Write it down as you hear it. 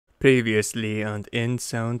Previously on In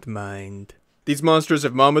Sound Mind. These monsters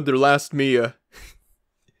have mamaed their last Mia.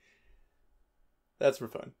 That's for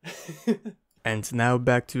fun. And now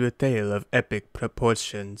back to a tale of epic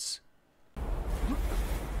proportions.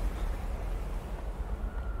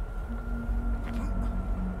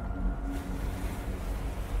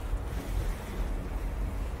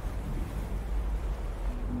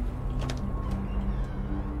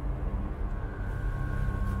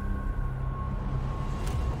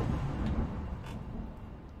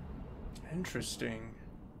 Interesting.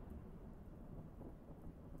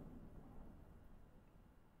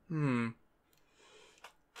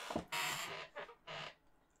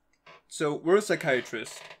 So, we're a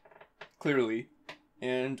psychiatrist, clearly,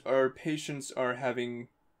 and our patients are having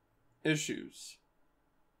issues.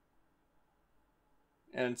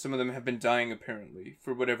 And some of them have been dying, apparently,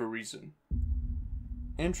 for whatever reason.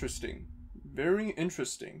 Interesting. Very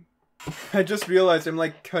interesting. I just realized I'm,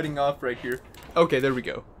 like, cutting off right here. Okay, there we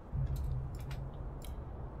go.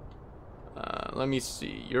 Let me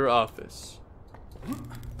see. Your office.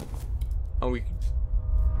 Oh,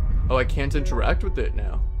 I can't interact with it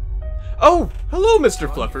now. Oh, hello, Mr.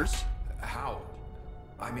 Fluffers. How?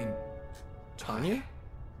 I mean... Tanya?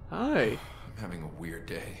 Hi. I'm having a weird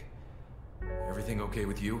day. Everything okay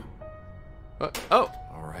with you? Oh.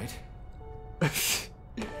 Alright.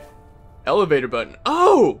 Elevator button.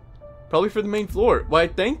 Oh! Probably for the main floor. Why,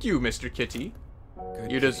 thank you, Mr. Kitty. Good You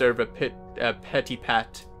kitty. deserve a petty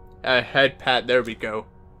pat. A head pat. There we go.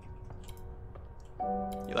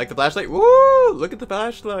 You like the flashlight? Woo! Look at the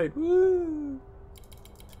flashlight. Woo!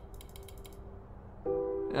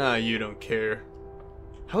 Ah, you don't care.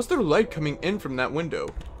 How's there light coming in from that window?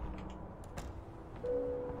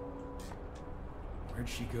 Where'd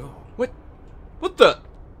she go? What? What the?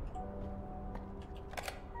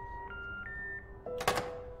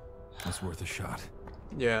 Was worth a shot.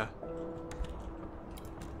 Yeah.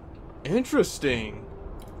 Interesting.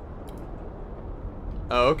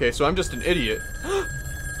 Oh, okay, so I'm just an idiot.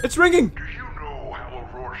 It's ringing! Do you know how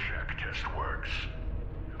a Rorschach test works?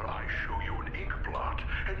 I show you an ink blot,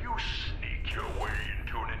 and you sneak your way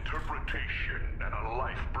into an interpretation and a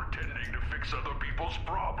life pretending to fix other people's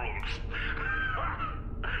problems.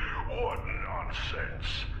 What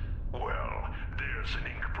nonsense. Well, there's an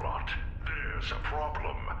ink blot. There's a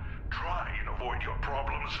problem. Try and avoid your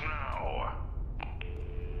problems now.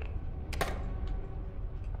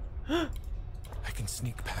 I can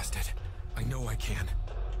sneak past it. I know I can.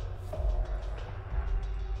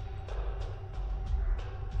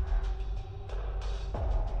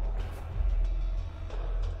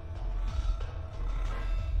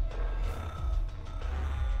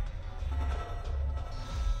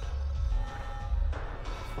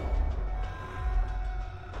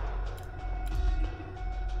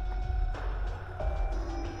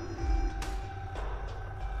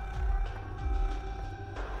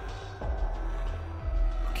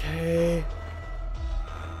 Okay.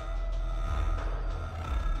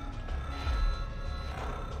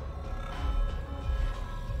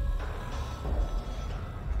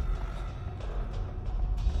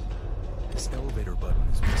 This elevator button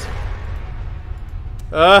is missing.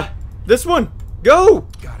 This one! Go!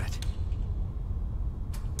 Got it.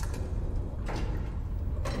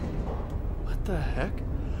 What the heck?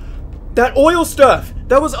 That oil stuff!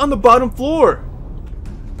 That was on the bottom floor!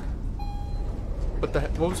 What the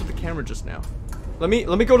heck? What was with the camera just now? Let me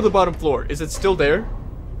go to the bottom floor. Is it still there?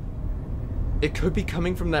 It could be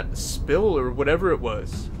coming from that spill or whatever it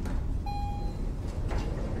was.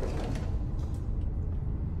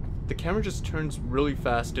 The camera just turns really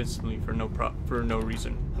fast instantly for no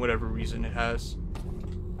reason, whatever reason it has.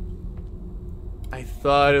 I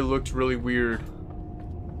thought it looked really weird.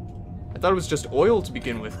 I thought it was just oil to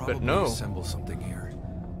begin with, Probably but no. assemble something here.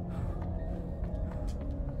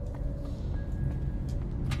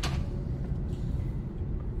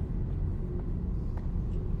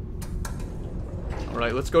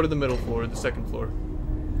 Alright, let's go to the middle floor, the second floor.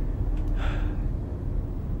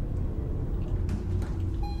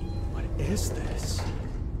 What is this?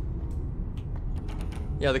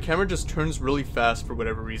 Yeah, the camera just turns really fast for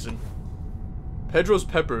whatever reason. Pedro's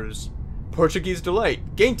Peppers. Portuguese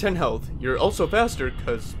Delight. Gain 10 health. You're also faster,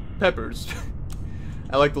 cause peppers.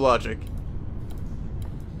 I like the logic.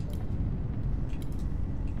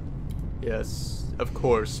 Yes, of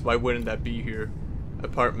course. Why wouldn't that be here?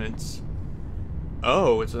 Apartments.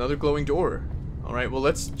 Oh, it's another glowing door. Alright, well,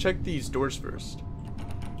 let's check these doors first.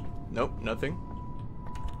 Nope, nothing.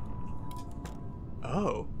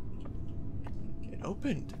 Oh. It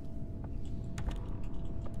opened.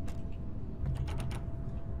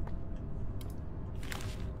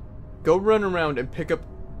 Go run around and pick up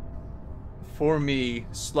before me.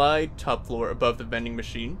 Slide, top floor, above the vending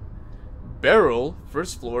machine. Barrel,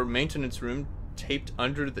 first floor, maintenance room, taped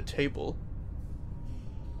under the table.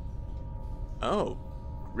 Oh,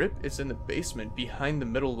 grip is in the basement behind the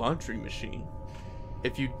middle laundry machine.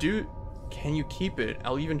 If you do, can you keep it?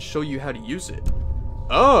 I'll even show you how to use it.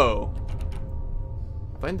 Oh!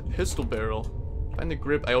 Find the pistol barrel. Find the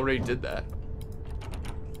grip. I already did that.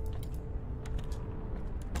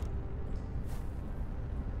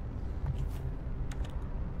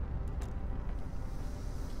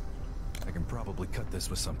 I can probably cut this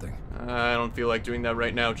with something. I don't feel like doing that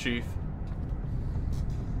right now, Chief.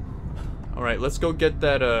 Alright, let's go get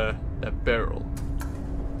that barrel.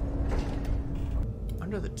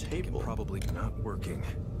 Under the table. Probably not working.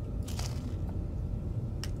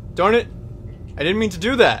 Darn it! I didn't mean to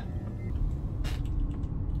do that!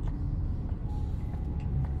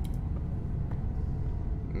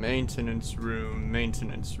 Maintenance room,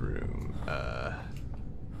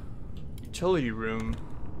 utility room,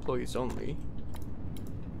 employees only.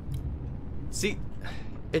 See,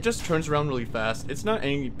 it just turns around really fast. It's not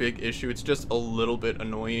any big issue, it's just a little bit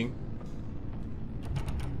annoying.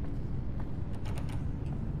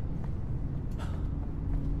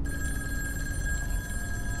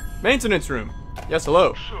 Maintenance room. Yes,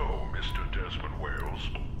 hello. So, Mr. Desmond Wales.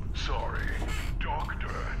 Sorry,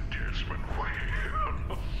 Dr. Desmond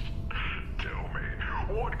Wales. Tell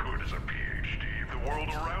me, what good is a PhD if the world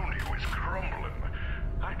around you is crumbling?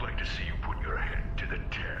 I'd like to see you put your head to the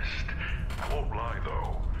test. I won't lie,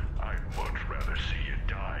 though. I'd much rather see you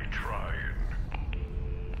die trying.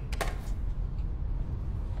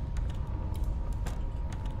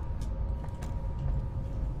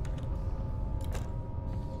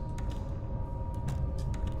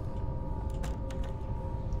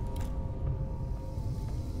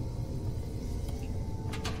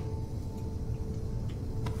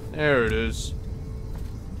 There it is.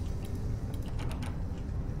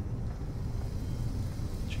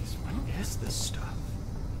 Jeez, what is this stuff?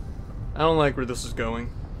 I don't like where this is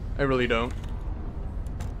going. I really don't.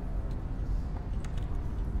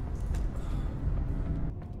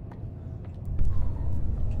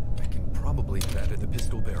 I can probably add the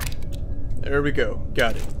pistol barrel. There we go.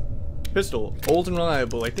 Got it. Pistol. Old and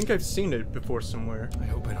reliable. I think I've seen it before somewhere. I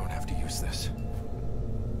hope I don't have to use this.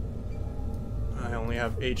 I only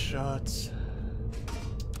have 8 shots.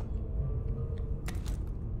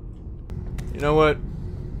 You know what?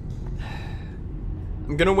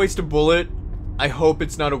 I'm gonna waste a bullet. I hope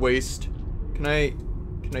it's not a waste. Can I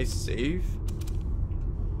save?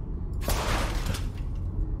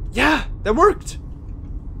 Yeah, that worked.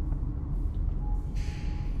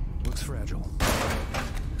 Looks fragile.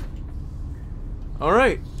 All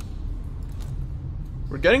right.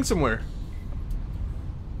 We're getting somewhere.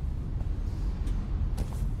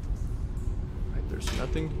 Right, there's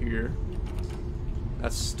nothing here.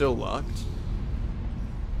 That's still locked.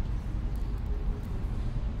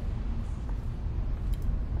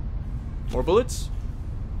 More bullets?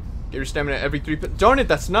 Get your stamina every 3 Darn it,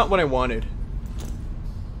 that's not what I wanted.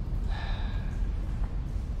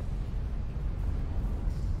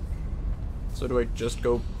 So do I just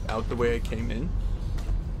go out the way I came in?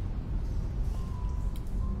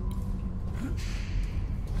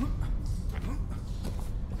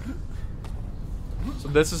 So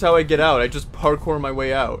this is how I get out. I just parkour my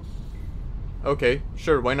way out. Okay,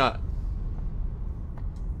 sure, why not?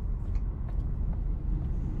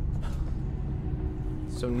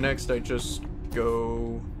 So next I just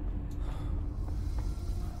go...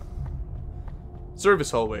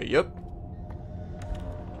 Service hallway, yep.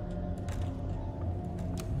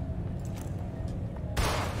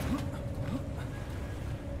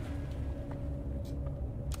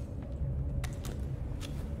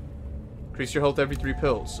 Increase your health every 3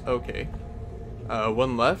 pills. Okay.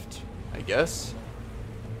 1 left, I guess.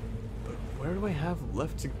 But where do I have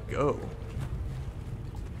left to go?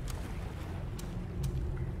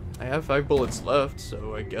 I have 5 bullets left,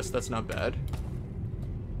 so I guess that's not bad.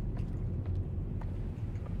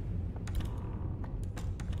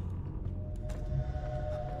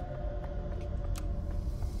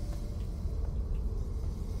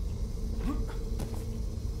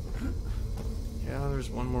 Yeah,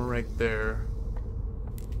 there's one more right there.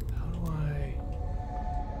 How do I...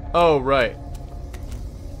 Oh, right.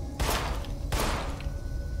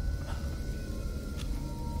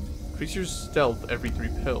 Increase your stealth every 3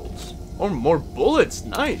 pills. Or more bullets.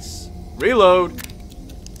 Nice. Reload.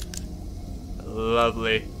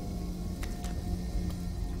 Lovely.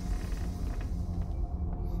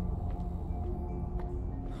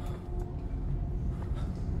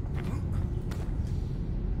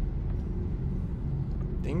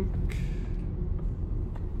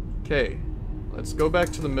 Okay, let's go back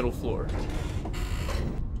to the middle floor.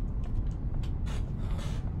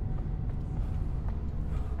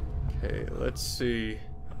 Okay, let's see.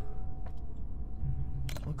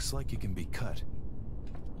 Looks like it can be cut.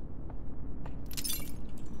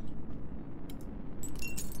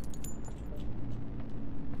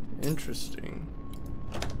 Interesting.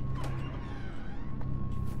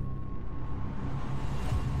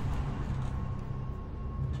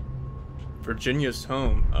 Virginia's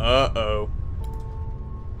home. Uh-oh.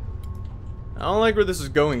 I don't like where this is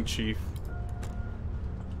going, Chief.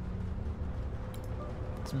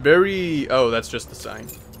 It's very... Oh, that's just the sign.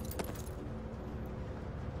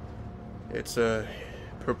 It's a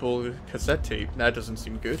purple cassette tape. That doesn't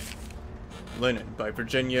seem good. Linen by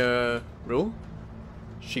Virginia Rule.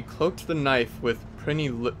 She cloaked the knife with pretty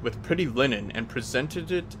linen and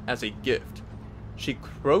presented it as a gift. She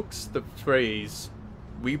croaks the phrase,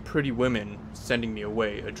 "We pretty women, sending me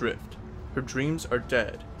away adrift. Her dreams are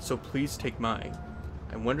dead, so please take mine.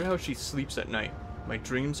 I wonder how she sleeps at night. My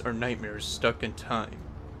dreams are nightmares stuck in time.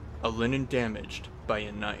 A linen damaged by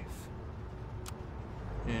a knife."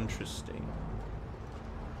 Interesting.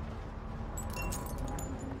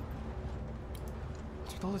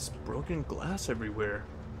 What's with all this broken glass everywhere?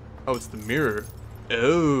 Oh, it's the mirror.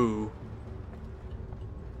 Oh.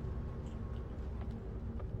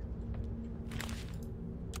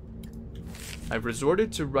 I've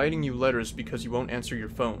resorted to writing you letters because you won't answer your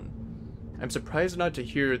phone. I'm surprised not to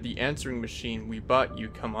hear the answering machine we bought you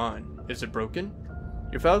come on. Is it broken?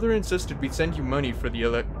 Your father insisted we send you money for the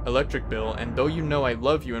electric bill, and though you know I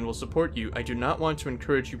love you and will support you, I do not want to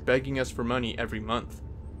encourage you begging us for money every month.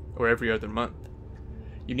 Or every other month.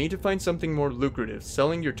 You need to find something more lucrative.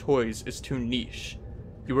 Selling your toys is too niche.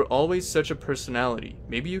 You were always such a personality.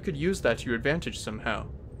 Maybe you could use that to your advantage somehow.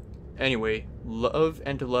 Anyway, love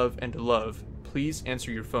and love and love. Please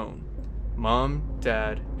answer your phone. Mom,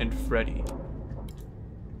 Dad, and Freddy.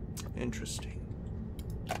 Interesting.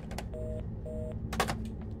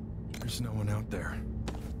 There's no one out there.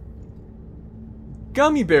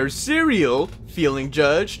 Gummy bear cereal? Feeling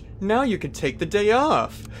judged? Now you can take the day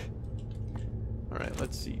off. Alright,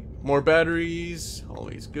 let's see. More batteries.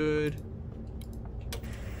 Always good.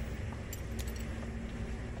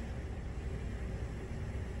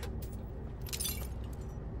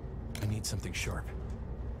 I need something sharp.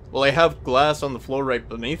 Well, I have glass on the floor right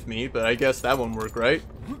beneath me, but I guess that won't work, right?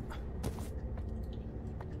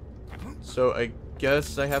 So I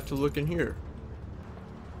guess I have to look in here.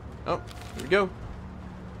 Oh, here we go.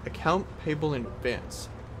 Account payable in advance.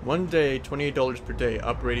 1 day, $28 per day.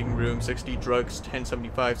 Operating room, 60. Drugs,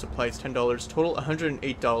 $10.75. Supplies, $10. Total,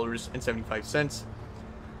 $108.75.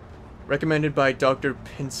 Recommended by Dr.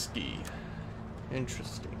 Pinsky.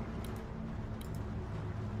 Interesting.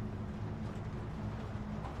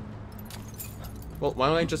 Well, why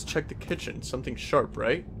don't I just check the kitchen? Something sharp,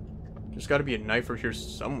 right? There's got to be a knife over here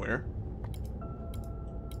somewhere.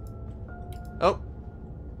 Oh.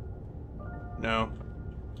 No.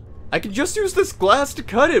 I could just use this glass to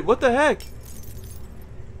cut it. What the heck?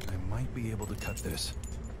 I might be able to cut this.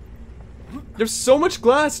 There's so much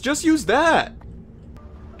glass. Just use that.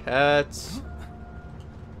 Cats.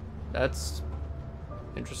 That's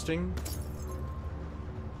interesting.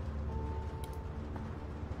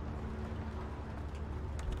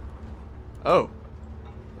 Oh.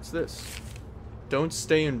 What's this? Don't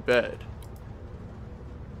stay in bed.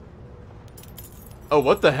 Oh,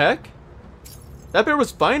 what the heck? That bear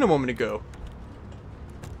was fine a moment ago.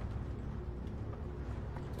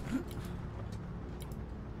 Do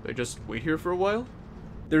I just wait here for a while?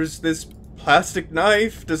 There's this plastic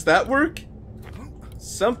knife. Does that work?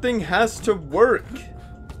 Something has to work.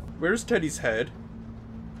 Where's Teddy's head?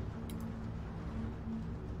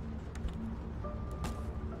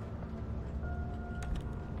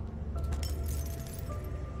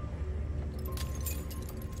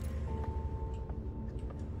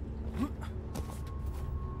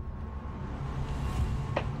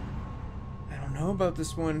 About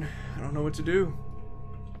this one. I don't know what to do.